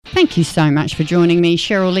Thank you so much for joining me,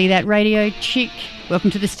 Cheryl Lee, that radio chick.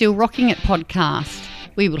 Welcome to the Still Rocking It podcast.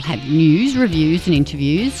 We will have news, reviews and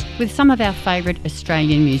interviews with some of our favourite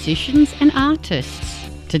Australian musicians and artists.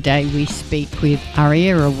 Today we speak with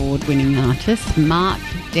ARIA Award-winning artist Mark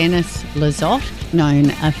Dennis Lizotte, known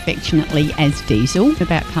affectionately as Diesel,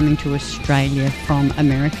 about coming to Australia from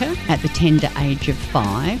America at the tender age of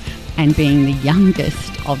 5 and being the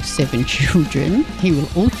youngest of 7 children. He will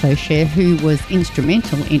also share who was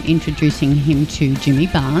instrumental in introducing him to Jimmy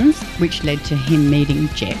Barnes, which led to him meeting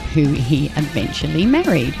Jep, who he eventually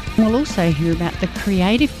married. We'll also hear about the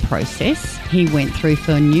creative process he went through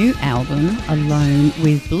for a new album, Alone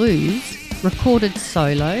with Blues, recorded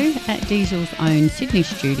solo at Diesel's own Sydney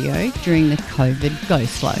studio during the COVID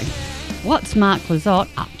go-slow. What's Mark Lizotte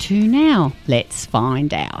up to now? Let's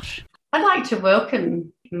find out. I'd like to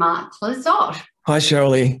welcome Mark Lizotte. Hi,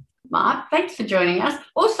 Shirley. Mark, thanks for joining us.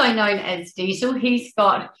 Also known as Diesel, he's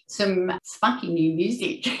got some spunky new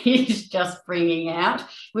music he's just bringing out,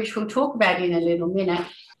 which we'll talk about in a little minute.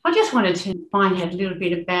 I just wanted to find out a little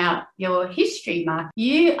bit about your history, Mark.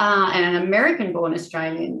 You are an American-born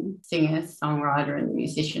Australian singer, songwriter and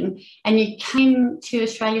musician, and you came to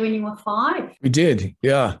Australia when you were 5. We did,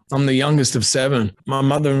 yeah. I'm the youngest of 7. My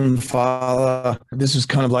mother and father, this was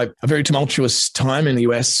kind of like a very tumultuous time in the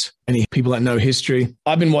US. Any people that know history.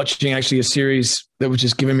 I've been watching actually a series that was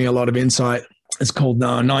just giving me a lot of insight. It's called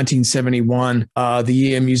 1971, The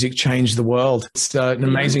Year Music Changed the World. It's an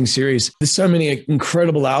amazing series. There's so many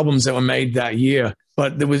incredible albums that were made that year,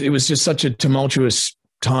 but it was just such a tumultuous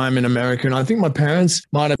time in America. And I think my parents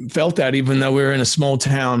might have felt that, even though we were in a small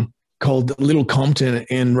town called Little Compton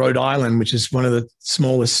in Rhode Island, which is one of the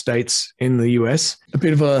smallest states in the US. A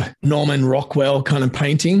bit of a Norman Rockwell kind of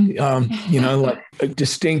painting, like a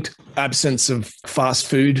distinct absence of fast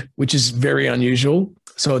food, which is very unusual.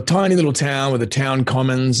 So a tiny little town with a town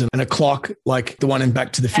commons and a clock like the one in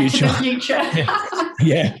Back to the Future.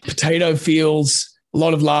 Yeah. Potato fields, a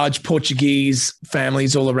lot of large Portuguese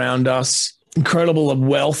families all around us. Incredible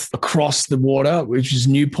wealth across the water, which is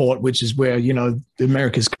Newport, which is where, the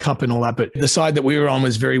America's Cup and all that. But the side that we were on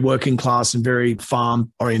was very working class and very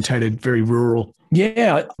farm orientated, very rural.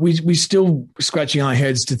 Yeah, we still scratching our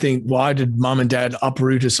heads to think, why did mum and dad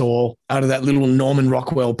uproot us all out of that little Norman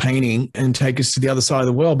Rockwell painting and take us to the other side of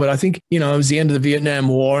the world? But I think, it was the end of the Vietnam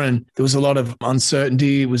War and there was a lot of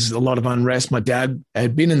uncertainty. It was a lot of unrest. My dad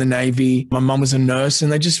had been in the Navy. My mum was a nurse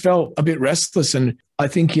and they just felt a bit restless. And I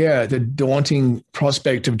think, the daunting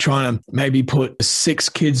prospect of trying to maybe put 6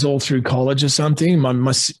 kids all through college or something.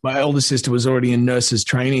 My elder sister was already in nurses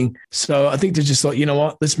training. So I think they just thought, you know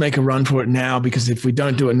what, let's make a run for it now, because if we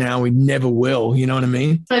don't do it now, we never will. You know what I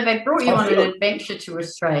mean? So they brought you on an adventure to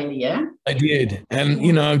Australia. I did.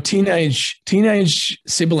 And, teenage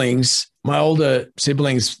siblings, my older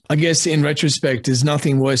siblings, I guess in retrospect, there's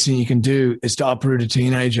nothing worse than you can do is to uproot a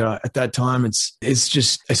teenager. At that time,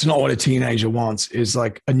 it's not what a teenager wants. It's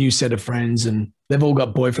like a new set of friends and they've all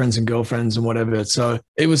got boyfriends and girlfriends and whatever. So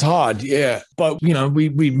it was hard, yeah. But,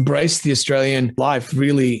 we embraced the Australian life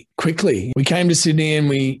really quickly. We came to Sydney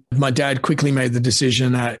and my dad quickly made the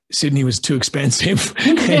decision that Sydney was too expensive.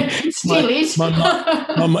 Still is.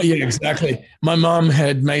 Yeah, exactly. My mum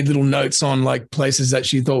had made little notes on like places that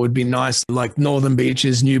she thought would be nice, like Northern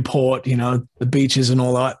Beaches, Newport, the beaches and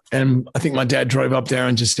all that. And I think my dad drove up there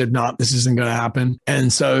and just said, no, this isn't going to happen.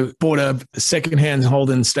 And so bought a secondhand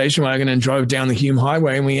Holden station wagon and drove down the Hume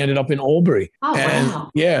Highway and we ended up in Albury. Oh, wow.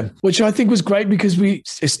 Yeah, which I think was great because we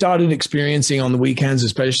started experiencing on the weekends,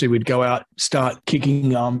 especially we'd go out, start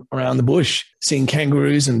kicking around the bush, seeing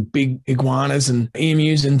kangaroos and big iguanas and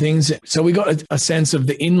emus and things. So we got a sense of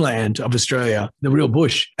the inland of Australia, the real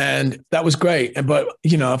bush. And that was great. But,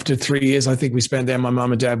 after 3 years, I think we spent there, my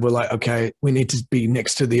mum and dad were like, okay, we need to be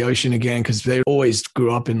next to the ocean again because they always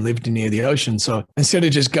grew up and lived near the ocean. So instead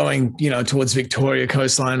of just going, towards Victoria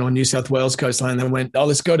coastline or New South Wales coastline, they went, oh,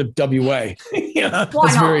 let's go to WA.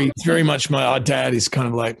 It's very much our dad is kind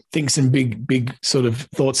of like thinks in big sort of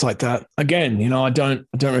thoughts like that. Again, I don't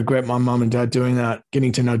regret my mum and dad doing that.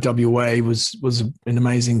 Getting to know WA was an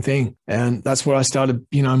amazing thing. And that's where I started,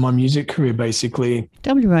 my music career basically.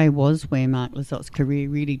 WA was where Mark Lizotte's career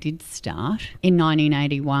really did start. In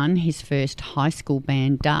 1981, his first high school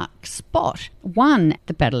band, Dark Spot, won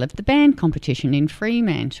the Battle of the Band competition in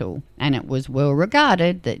Fremantle. And it was well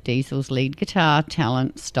regarded that Diesel's lead guitar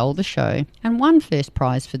talent stole the show and won first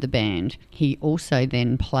prize for the band. He also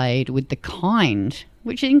then played with The Kind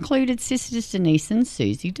which included sisters Denise and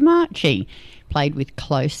Susie DeMarchi, played with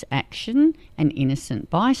Close Action and Innocent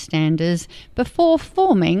Bystanders before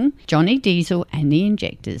forming Johnny Diesel and the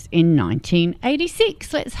Injectors in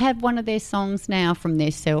 1986. Let's have one of their songs now from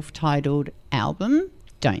their self-titled album,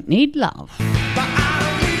 Don't Need Love.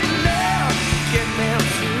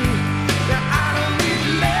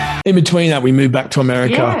 In between that, we moved back to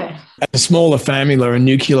America. Yeah. A smaller family, or a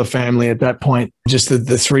nuclear family at that point, just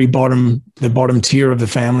the bottom tier of the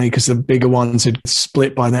family, because the bigger ones had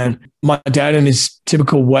split by then. My dad, in his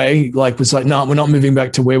typical way, was like, no, we're not moving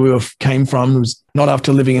back to where we came from. It was not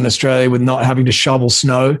after living in Australia with not having to shovel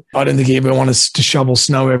snow. I don't think he ever wanted us to shovel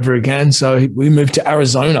snow ever again. So we moved to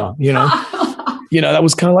Arizona, that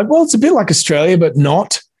was kind of like, well, it's a bit like Australia, but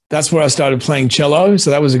not. That's where I started playing cello. So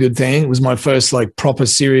that was a good thing. It was my first proper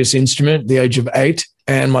serious instrument at the age of 8.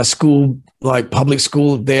 And my school, public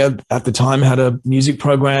school there at the time, had a music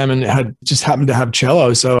program and just happened to have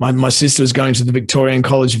cello. So my sister was going to the Victorian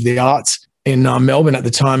College of the Arts in Melbourne at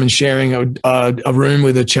the time and sharing a room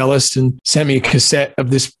with a cellist, and sent me a cassette of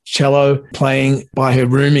this cello playing by her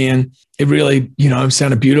roomie. And it really,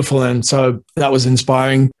 sounded beautiful. And so that was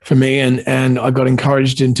inspiring for me. And I got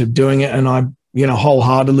encouraged into doing it. And I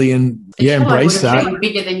wholeheartedly and embrace that. Been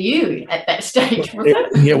bigger than you at that stage, was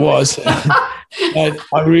it? It was.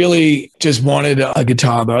 I really just wanted a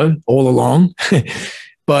guitar though all along,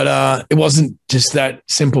 but it wasn't just that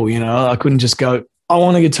simple. I couldn't just go, I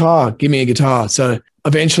want a guitar, give me a guitar. So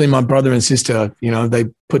eventually my brother and sister, they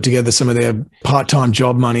put together some of their part-time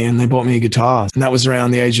job money and they bought me a guitar. And that was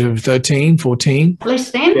around the age of 13, 14.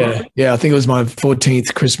 Bless them. Yeah. I think it was my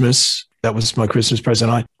 14th Christmas. That was my Christmas present.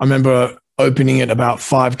 I remember opening it about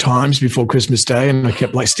 5 times before Christmas Day, and I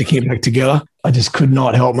kept sticking it back together. I just could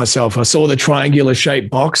not help myself. I saw the triangular shaped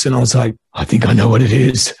box and I was like, I think I know what it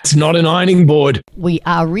is. It's not an ironing board. We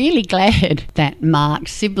are really glad that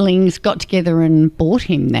Mark's siblings got together and bought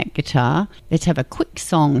him that guitar. Let's have a quick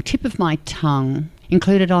song, Tip of My Tongue,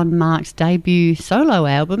 included on Mark's debut solo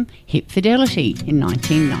album, Hip Fidelity, in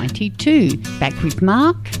 1992. Back with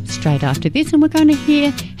Mark straight after this, and we're going to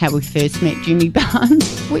hear how we first met Jimmy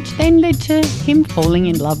Barnes, which then led to him falling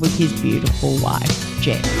in love with his beautiful wife,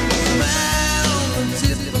 Jet.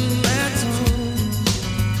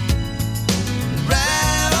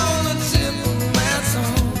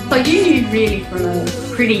 So you knew really from a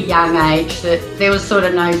pretty young age that there was sort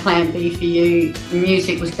of no plan B for you.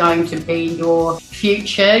 Music was going to be your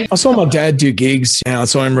future. I saw my dad do gigs, and I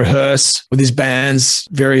saw him rehearse with his bands,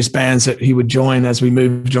 various bands that he would join as we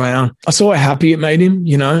moved around. I saw how happy it made him,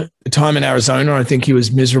 The time in Arizona, I think he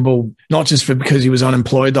was miserable, not just because he was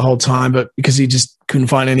unemployed the whole time, but because he just couldn't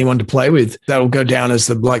find anyone to play with. That'll go down as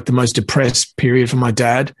the most depressed period for my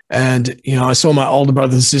dad. And, I saw my older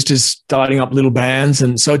brothers and sisters starting up little bands.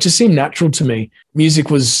 And so it just seemed natural to me. Music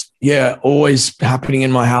was, always happening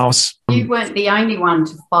in my house. You weren't the only one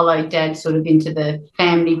to follow Dad sort of into the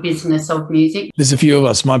family business of music. There's a few of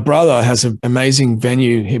us. My brother has an amazing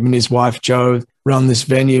venue. Him and his wife, Jo, run this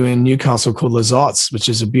venue in Newcastle called Lazot's, which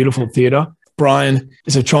is a beautiful theatre. Brian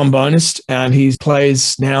is a trombonist, and he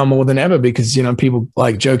plays now more than ever because, people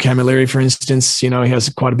like Joe Camilleri, for instance, he has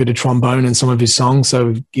quite a bit of trombone in some of his songs.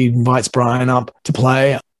 So he invites Brian up to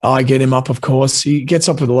play. I get him up, of course. He gets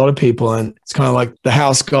up with a lot of people, and it's kind of like the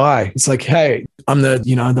house guy. It's like, hey, I'm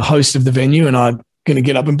the host of the venue, and I'm going to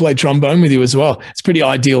get up and play trombone with you as well. It's a pretty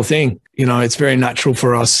ideal thing. It's very natural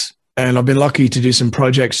for us. And I've been lucky to do some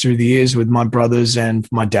projects through the years with my brothers and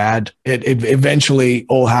my dad. It eventually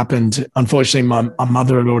all happened. Unfortunately, my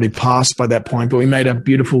mother had already passed by that point, but we made a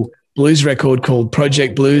beautiful blues record called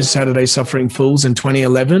Project Blues, Saturday Suffering Fools in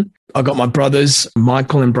 2011. I got my brothers,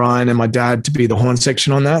 Michael and Brian, and my dad to be the horn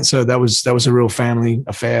section on that. So that was a real family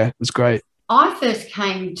affair. It was great. I first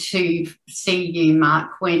came to see you, Mark,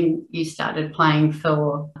 when you started playing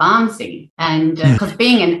for Barnsley. And because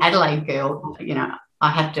being an Adelaide girl, I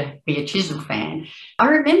have to be a Chisel fan. I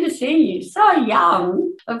remember seeing you so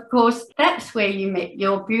young. Of course, that's where you met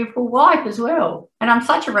your beautiful wife as well. And I'm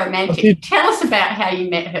such a romantic. Tell us about how you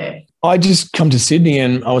met her. I just come to Sydney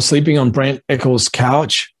and I was sleeping on Brent Eccles'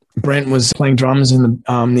 couch. Brent was playing drums in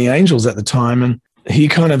the Angels at the time, and he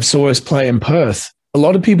kind of saw us play in Perth. A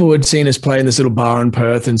lot of people had seen us play in this little bar in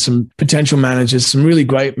Perth, and some potential managers, some really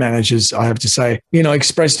great managers, I have to say,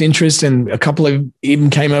 expressed interest, and a couple of even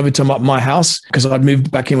came over to my house because I'd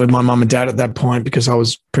moved back in with my mum and dad at that point because I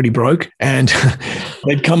was pretty broke. And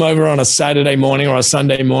they'd come over on a Saturday morning or a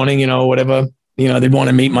Sunday morning, or whatever. They'd want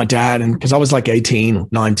to meet my dad, and because I was like 18 or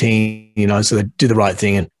 19, so they'd do the right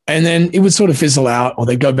thing. And then it would sort of fizzle out, or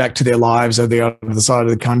they go back to their lives or the other side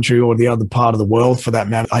of the country or the other part of the world for that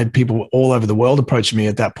matter. I had people all over the world approaching me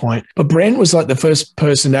at that point. But Brent was like the first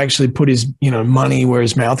person to actually put his, money where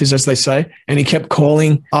his mouth is, as they say. And he kept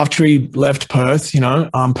calling after he left Perth.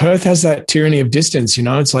 Perth has that tyranny of distance.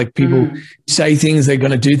 It's like people say things, they're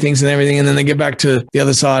going to do things and everything, and then they get back to the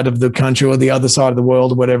other side of the country or the other side of the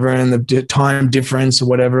world or whatever, and the time difference or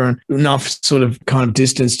whatever, and enough sort of kind of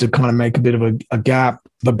distance to kind of make a bit of a gap.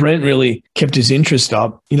 But Brent really kept his interest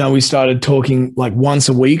up. We started talking like once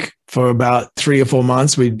a week for about 3 or 4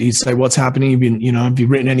 months. He'd say, what's happening? Have you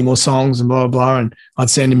written any more songs and blah, blah, blah. And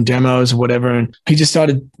I'd send him demos or whatever. And he just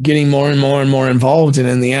started getting more and more and more involved. And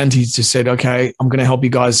in the end, he just said, okay, I'm going to help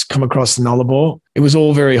you guys come across the Nullarbor. It was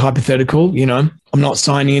all very hypothetical. I'm not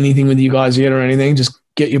signing anything with you guys yet or anything. Just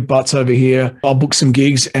get your butts over here. I'll book some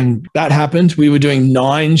gigs. And that happened. We were doing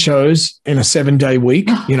 9 shows in a 7-day week,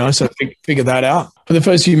 so figure that out for the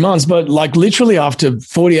first few months. But like literally after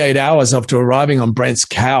 48 hours after arriving on Brent's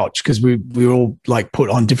couch, because we were all like put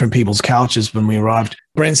on different people's couches when we arrived,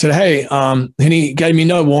 Brent said, hey, and he gave me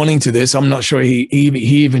no warning to this. I'm not sure he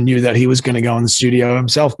even knew that he was going to go in the studio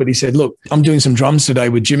himself. But he said, look, I'm doing some drums today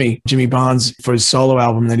with Jimmy Barnes for his solo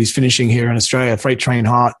album that he's finishing here in Australia. Freight Train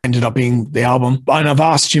Heart ended up being the album. And I've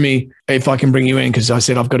asked Jimmy if I can bring you in because I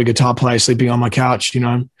said, I've got a guitar player sleeping on my couch,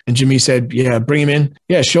 And Jimmy said, yeah, bring him in.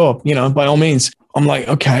 Yeah, sure. By all means. I'm like,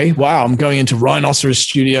 okay, wow. I'm going into Rhinoceros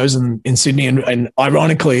Studios in Sydney. And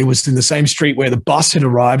ironically, it was in the same street where the bus had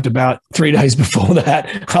arrived about 3 days before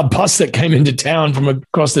that, a bus that came into town from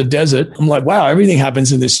across the desert. I'm like, wow, everything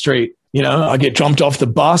happens in this street. I get jumped off the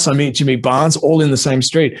bus. I meet Jimmy Barnes, all in the same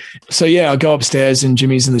street. So yeah, I go upstairs and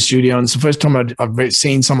Jimmy's in the studio. And it's the first time I've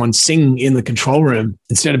seen someone sing in the control room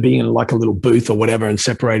instead of being in like a little booth or whatever and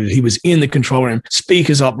separated. He was in the control room,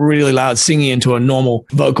 speakers up really loud, singing into a normal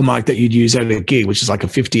vocal mic that you'd use at a gig, which is like a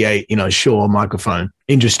 58, Shure microphone,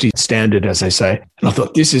 industry standard, as they say. And I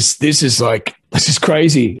thought, this is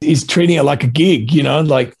crazy. He's treating it like a gig,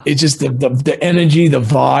 like it's just the energy, the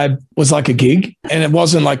vibe was like a gig. And it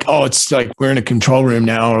wasn't like, oh, it's like we're in a control room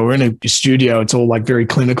now or we're in a studio. It's all like very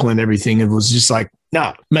clinical and everything. It was just like,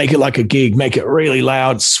 nah, make it like a gig, make it really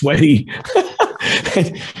loud, sweaty.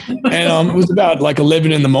 and it was about like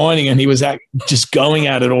 11 in the morning and he was just going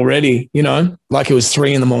at it already, like it was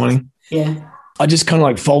 3 in the morning. Yeah. I just kind of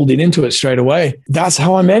like folded into it straight away. That's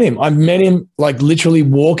how I met him. I met him like literally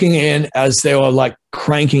walking in as they were like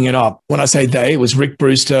cranking it up. When I say they, it was Rick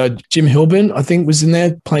Brewster, Jim Hilburn, I think was in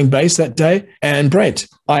there playing bass that day, and Brent.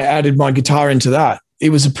 I added my guitar into that. It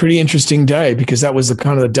was a pretty interesting day because that was the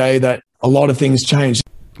kind of the day that a lot of things changed.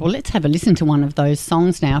 Well, let's have a listen to one of those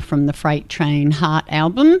songs now from the Freight Train Heart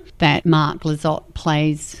album that Mark Lizotte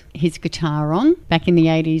plays his guitar on. Back in the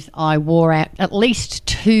 80s, I wore out at least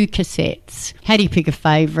 2 cassettes. How do you pick a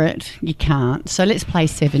favourite? You can't. So let's play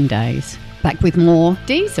 7 Days. Back with more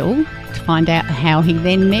Diesel to find out how he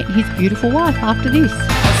then met his beautiful wife after this. 7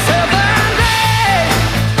 days,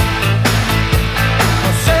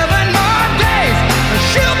 7 more days,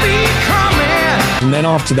 she'll be coming. And then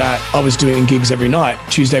after that, I was doing gigs every night,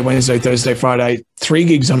 Tuesday, Wednesday, Thursday, Friday, 3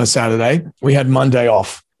 gigs on a Saturday. We had Monday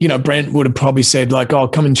off. Brent would have probably said like, oh,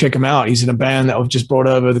 come and check him out. He's in a band that I've just brought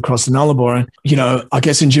over across the Nullarbor. And, I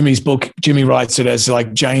guess in Jimmy's book, Jimmy writes it as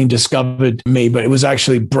like Jane discovered me, but it was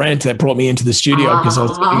actually Brent that brought me into the studio because I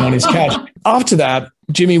was sitting on his couch. After that,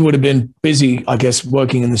 Jimmy would have been busy, I guess,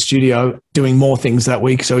 working in the studio, doing more things that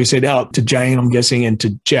week. So he said out to Jane, I'm guessing, and to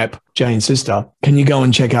Jep, Jane's sister, can you go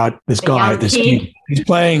and check out this guy at this gig? He's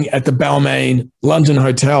playing at the Balmain London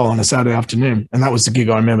Hotel on a Saturday afternoon. And that was the gig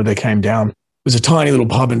I remember they came down. It was a tiny little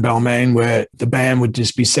pub in Balmain where the band would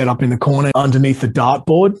just be set up in the corner underneath the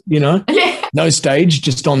dartboard, no stage,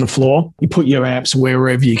 just on the floor. You put your amps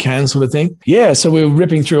wherever you can sort of thing. Yeah, so we were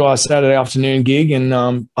ripping through our Saturday afternoon gig and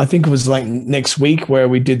I think it was like next week where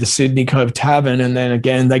we did the Sydney Cove Tavern and then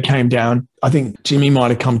again they came down. I think Jimmy might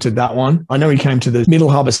have come to that one. I know he came to the Middle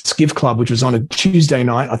Harbour Skiff Club, which was on a Tuesday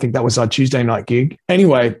night. I think that was our Tuesday night gig.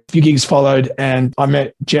 Anyway, a few gigs followed and I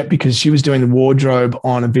met Jet because she was doing the wardrobe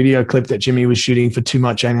on a video clip that Jimmy was shooting for Too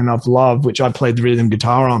Much Ain't Enough Love, which I played the rhythm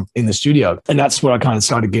guitar on in the studio. And that's where I kind of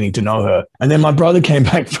started getting to know her. And then my brother came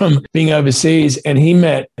back from being overseas and he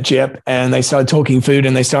met Jep and they started talking food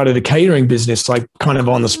and they started a catering business, like kind of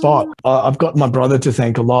on the spot. I've got my brother to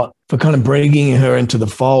thank a lot for kind of bringing her into the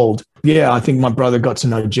fold. Yeah, I think my brother got to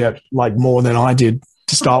know Jep like more than I did,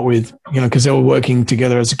 to start with, because they were working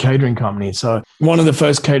together as a catering company. So one of the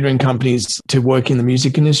first catering companies to work in the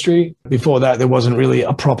music industry. Before that, there wasn't really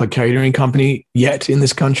a proper catering company yet in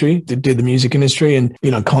this country that did the music industry and,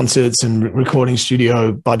 concerts and recording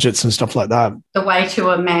studio budgets and stuff like that. The way to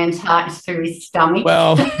a man's heart is through his stomach.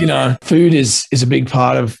 Well, food is a big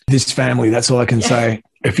part of this family. That's all I can say.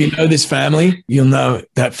 If you know this family, you'll know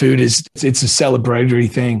that food it's a celebratory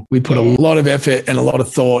thing. We put a lot of effort and a lot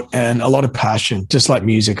of thought and a lot of passion, just like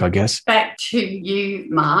music, I guess. Back to you,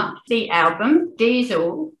 Mark. The album,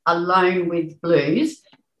 Diesel, Alone with Blues.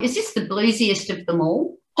 Is this the bluesiest of them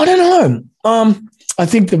all? I don't know. I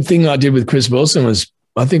think the thing I did with Chris Wilson was,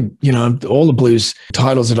 I think, all the blues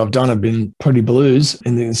titles that I've done have been pretty blues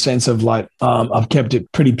in the sense of I've kept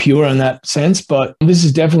it pretty pure in that sense. But this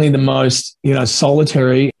is definitely the most,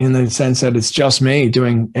 solitary in the sense that it's just me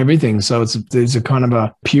doing everything. So there's a kind of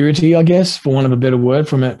a purity, I guess, for want of a better word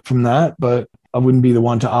from that. But I wouldn't be the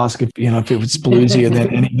one to ask if it was bluesier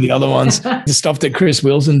than any of the other ones. The stuff that Chris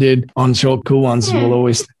Wilson did on Short Cool Ones will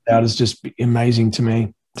always stand out as just amazing to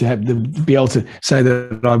me. To be able to say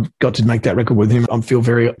that I've got to make that record with him, I feel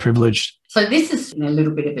very privileged. So this is a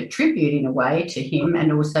little bit of a tribute in a way to him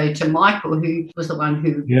and also to Michael, who was the one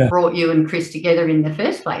who brought you and Chris together in the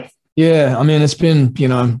first place. Yeah, I mean, it's been,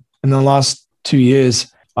 in the last 2 years,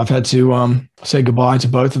 I've had to say goodbye to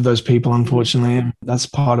both of those people, unfortunately, and that's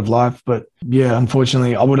part of life. But yeah,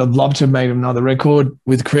 unfortunately, I would have loved to have made another record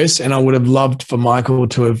with Chris, and I would have loved for Michael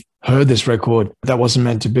to have heard this record. That wasn't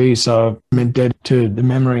meant to be. So I'm indebted to the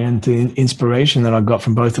memory and the inspiration that I got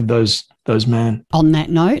from both of those men. On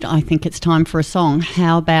that note, I think it's time for a song.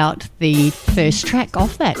 How about the first track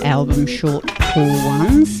off that album, Short Cool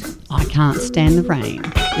Ones, I Can't Stand the Rain.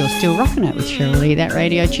 You're still rocking it with Cheryl Lee, That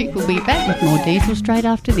Radio Chick. We'll be back with more Diesel straight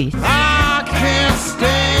after this. I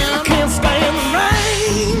can't stand the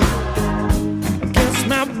rain against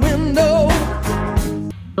my window.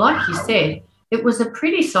 Like you said, it was a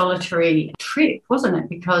pretty solitary trip, wasn't it?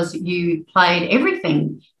 Because you played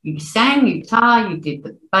everything. You sang, you guitar, you did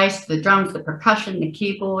the bass, the drums, the percussion, the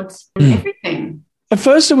keyboards, and everything. At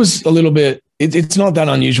first, it was a little bit, it's not that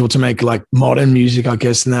unusual to make modern music, I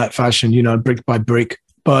guess, in that fashion, brick by brick.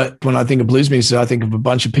 But when I think of blues music, I think of a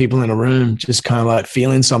bunch of people in a room just kind of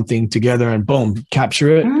feeling something together and boom,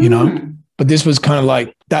 capture it, But this was kind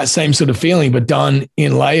of that same sort of feeling, but done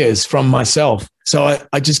in layers from myself. So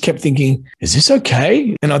I just kept thinking, is this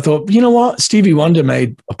okay? And I thought, you know what? Stevie Wonder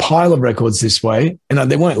made a pile of records this way. And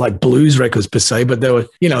they weren't blues records per se, but they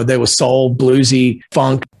were soul, bluesy,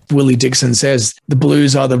 funk. Willie Dixon says the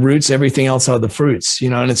blues are the roots, everything else are the fruits,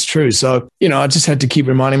 and it's true. So, I just had to keep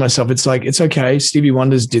reminding myself, it's okay. Stevie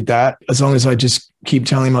Wonders did that. As long as I just keep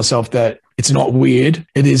telling myself that it's not weird.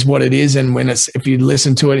 It is what it is. And if you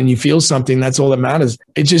listen to it and you feel something, that's all that matters.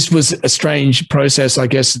 It just was a strange process. I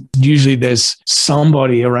guess usually there's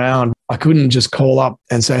somebody around. I couldn't just call up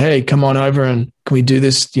and say, hey, come on over and can we do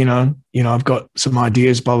this? I've got some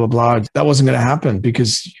ideas, blah, blah, blah. That wasn't going to happen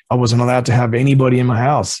because I wasn't allowed to have anybody in my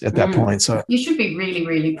house at that point. So you should be really,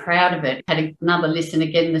 really proud of it. Had another listen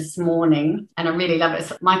again this morning and I really love it.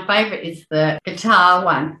 So my favourite is the guitar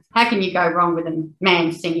one. How can you go wrong with a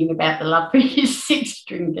man singing about the love for his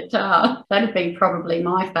 6-string guitar? That'd have been probably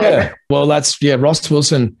my favourite. Yeah. Well, Ross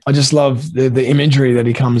Wilson. I just love the imagery that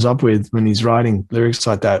he comes up with when he's writing lyrics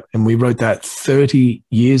like that. And we wrote that 30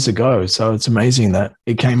 years ago. So it's amazing that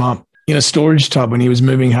it came up in a storage tub when he was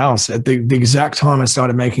moving house at the exact time I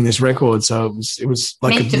started making this record. So it was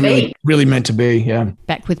really meant to be. Yeah.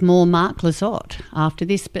 Back with more Mark Lizotte after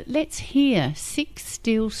this, but let's hear 6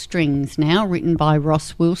 Steel Strings now, written by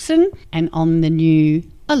Ross Wilson and on the new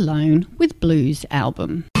Alone with Blues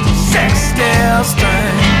album. 6 steel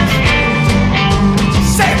strings,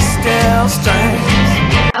 6 steel strings.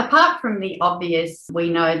 Apart from the obvious, we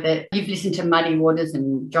know that you've listened to Muddy Waters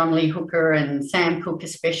and John Lee Hooker and Sam Cooke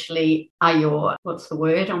especially are your, what's the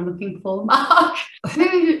word I'm looking for, Mark?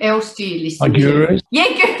 Who else do you listen to? Gurus?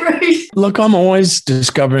 Yeah, gurus. Look, I'm always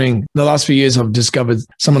discovering, the last few years I've discovered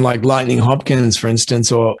someone like Lightning Hopkins, for instance,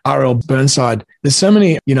 or R.L. Burnside. There's so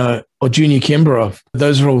many, or Junior Kimbrough.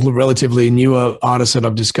 Those are all relatively newer artists that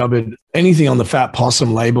I've discovered. Anything on the Fat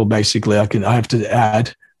Possum label, basically, I have to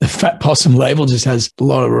add. The Fat Possum label just has a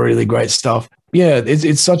lot of really great stuff. Yeah,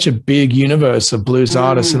 it's such a big universe of blues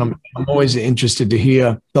artists, and I'm always interested to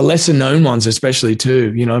hear the lesser known ones, especially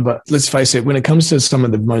too, But let's face it, when it comes to some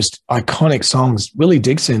of the most iconic songs, Willie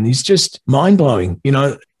Dixon, he's just mind blowing.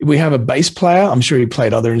 We have a bass player. I'm sure he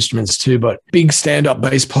played other instruments too, but big stand up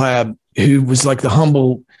bass player who was like the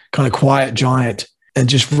humble, kind of quiet giant. And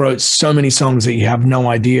just wrote so many songs that you have no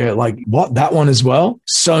idea, that one as well.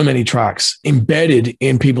 So many tracks embedded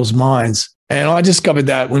in people's minds. And I discovered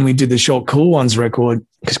that when we did the Short Cool Ones record,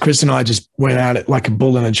 because Chris and I just went out at like a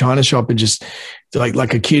bull in a china shop and just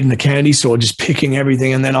like a kid in a candy store, just picking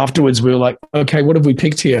everything. And then afterwards we were like, okay, what have we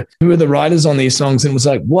picked here? Who are the writers on these songs? And it was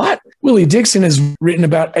like, what? Willie Dixon has written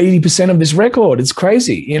about 80% of this record. It's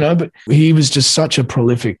crazy, you know, but he was just such a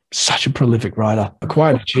prolific writer, a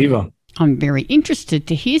quiet achiever. I'm very interested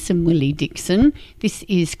to hear some Willie Dixon. This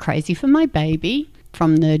is Crazy for My Baby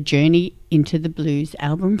from the Journey into the Blues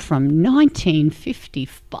album from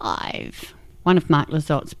 1955. One of Mark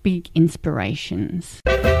Lizotte's big inspirations.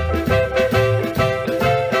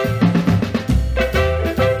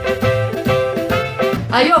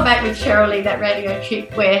 You're back with Cheryl Lee, that radio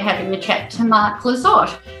chick. We're having a chat to Mark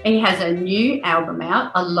Lizotte. He has a new album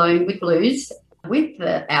out, Alone with Blues. With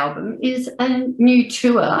the album is a new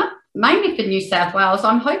tour, mainly for New South Wales.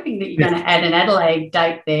 I'm hoping that you're going to add an Adelaide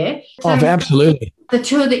date there. So absolutely. The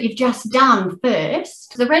tour that you've just done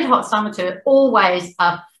first, the Red Hot Summer Tour, always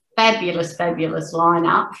a fabulous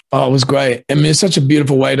lineup. Oh, it was great. I mean, it's such a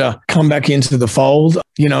beautiful way to come back into the fold.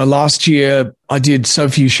 You know, last year I did so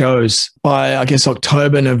few shows. By, I guess,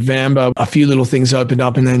 October, November, a few little things opened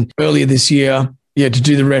up. And then earlier this year, to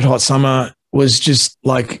do the Red Hot Summer was just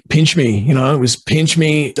like pinch me, you know, it was pinch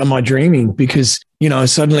me on my dreaming because, you know,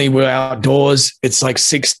 suddenly we're outdoors. It's like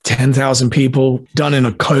 10,000 people done in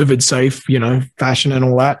a COVID safe, you know, fashion and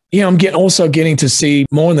all that. Yeah, I'm also getting to see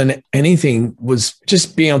more than anything was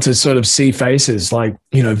just being able to sort of see faces like,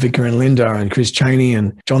 you know, Vicar and Linda and Chris Chaney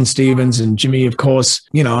and John Stevens and Jimmy, of course.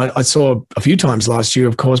 You know, I saw a few times last year,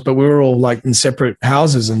 of course, but we were all like in separate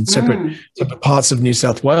houses and separate parts of New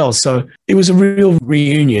South Wales. So it was a real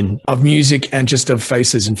reunion of music and just of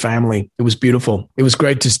faces and family. It was beautiful. It was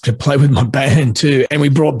great to play with my band too. And we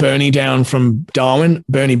brought Bernie down from Darwin,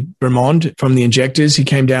 Bernie Bremond from the Injectors. He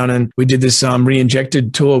came down and we did this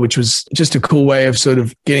Re-Injected tour, which was just a cool way of sort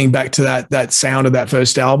of getting back to that sound of that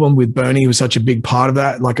first album with Bernie. He was such a big part of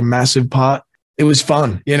that, like a massive part. It was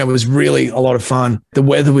fun. You know, it was really a lot of fun. The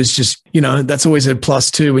weather was just, you know, that's always a plus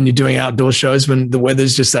too when you're doing outdoor shows, when the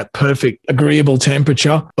weather's just that perfect, agreeable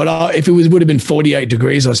temperature. But if it would have been 48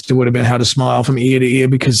 degrees, I still would have been able to smile from ear to ear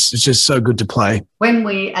because it's just so good to play. When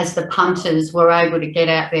we, as the punters, were able to get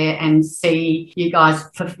out there and see you guys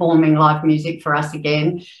performing live music for us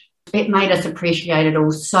again, it made us appreciate it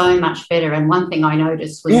all so much better. And one thing I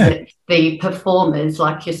noticed was that the performers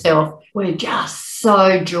like yourself were just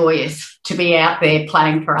so joyous to be out there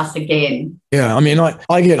playing for us again. Yeah, I mean,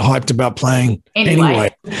 I get hyped about playing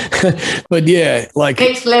anyway. But yeah, like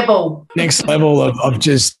next level of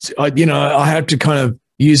just, you know, I have to kind of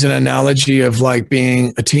use an analogy of like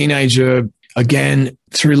being a teenager again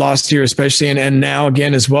through last year especially and now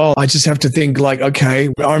again as well. I just have to think like, okay,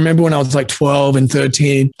 I remember when I was like 12 and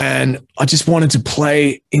 13 and I just wanted to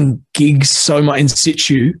play in gigs so much in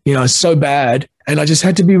situ, you know, so bad. And I just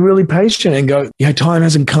had to be really patient and go, time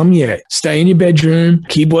hasn't come yet. Stay in your bedroom,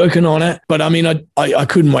 keep working on it. But I mean, I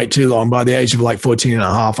couldn't wait too long. By the age of like 14 and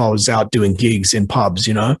a half, I was out doing gigs in pubs,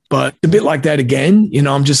 you know, but a bit like that again, you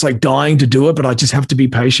know, I'm just like dying to do it, but I just have to be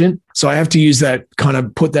patient. So I have to use that kind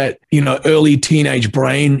of put that, you know, early teenage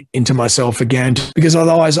brain into myself again, because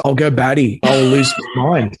otherwise I'll go batty. I'll lose my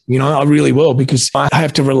mind, you know, I really will, because I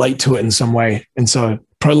have to relate to it in some way. And so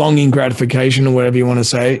prolonging gratification or whatever you want to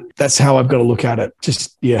say, that's how I've got to look at it.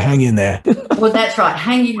 Just, hang in there. Well, that's right.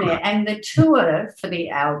 Hang in there. And the tour for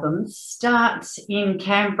the album starts in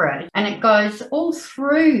Canberra and it goes all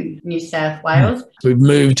through New South Wales. We've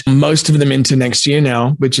moved most of them into next year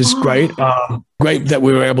now, which is great. Great that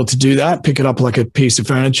we were able to do that, pick it up like a piece of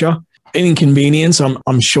furniture. An inconvenience,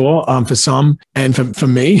 I'm sure, for some and for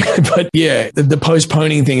me. But the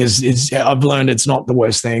postponing thing is I've learned it's not the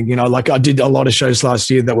worst thing. You know, like I did a lot of shows last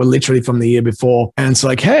year that were literally from the year before. And it's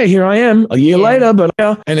like, hey, here I am a year later, but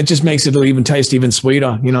and it just makes it even taste even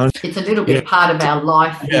sweeter, you know. It's a little bit part of our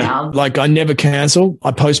life now. Like I never cancel,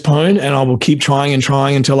 I postpone and I will keep trying and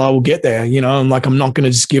trying until I will get there, you know. And like I'm not going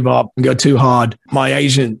to just give up and go too hard. My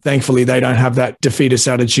agent, thankfully, they don't have that defeatist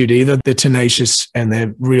attitude either. They're tenacious and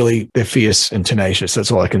they're fierce and tenacious.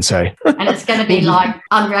 That's all I can say. And it's going to be like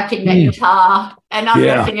unwrapping that guitar and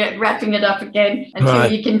unwrapping it, wrapping it up again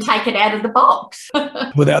until you can take it out of the box.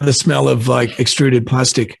 Without the smell of like extruded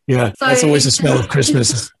plastic. Yeah. So that's always the smell of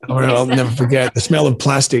Christmas. I'll never forget the smell of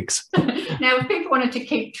plastics. Now, if people wanted to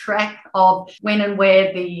keep track of when and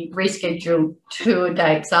where the rescheduled tour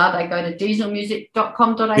dates are, they go to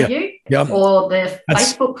dieselmusic.com.au or the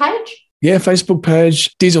Facebook page. Yeah, Facebook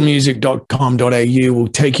page, dieselmusic.com.au will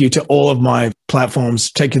take you to all of my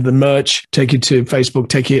platforms, take you to the merch, take you to Facebook,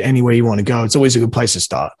 take you anywhere you want to go. It's always a good place to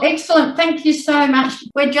start. Excellent. Thank you so much.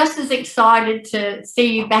 We're just as excited to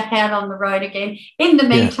see you back out on the road again. In the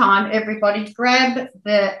meantime, everybody, grab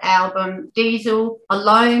the album Diesel,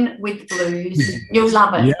 Alone with Blues. You'll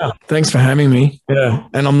love it. Yeah, thanks for having me. Yeah,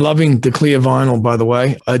 and I'm loving the clear vinyl, by the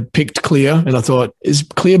way. I picked clear and I thought, is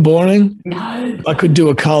clear boring? No. I could do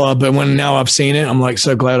a color, but now I've seen it, I'm like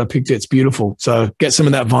so glad I picked it. It's beautiful. So get some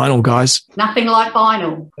of that vinyl, guys. Nothing like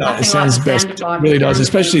vinyl. It sounds best. It really does.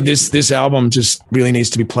 Especially this album just really needs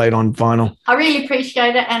to be played on vinyl. I really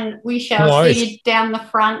appreciate it, and we shall see you down the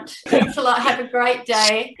front. Thanks a lot. Have a great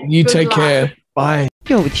day. You take care. Bye.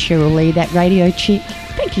 You're with Cheryl Lee, that radio chick.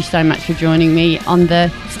 Thank you so much for joining me on the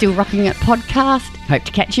Still Rocking It podcast. Hope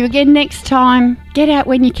to catch you again next time. Get out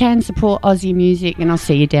when you can, support Aussie music, and I'll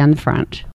see you down the front.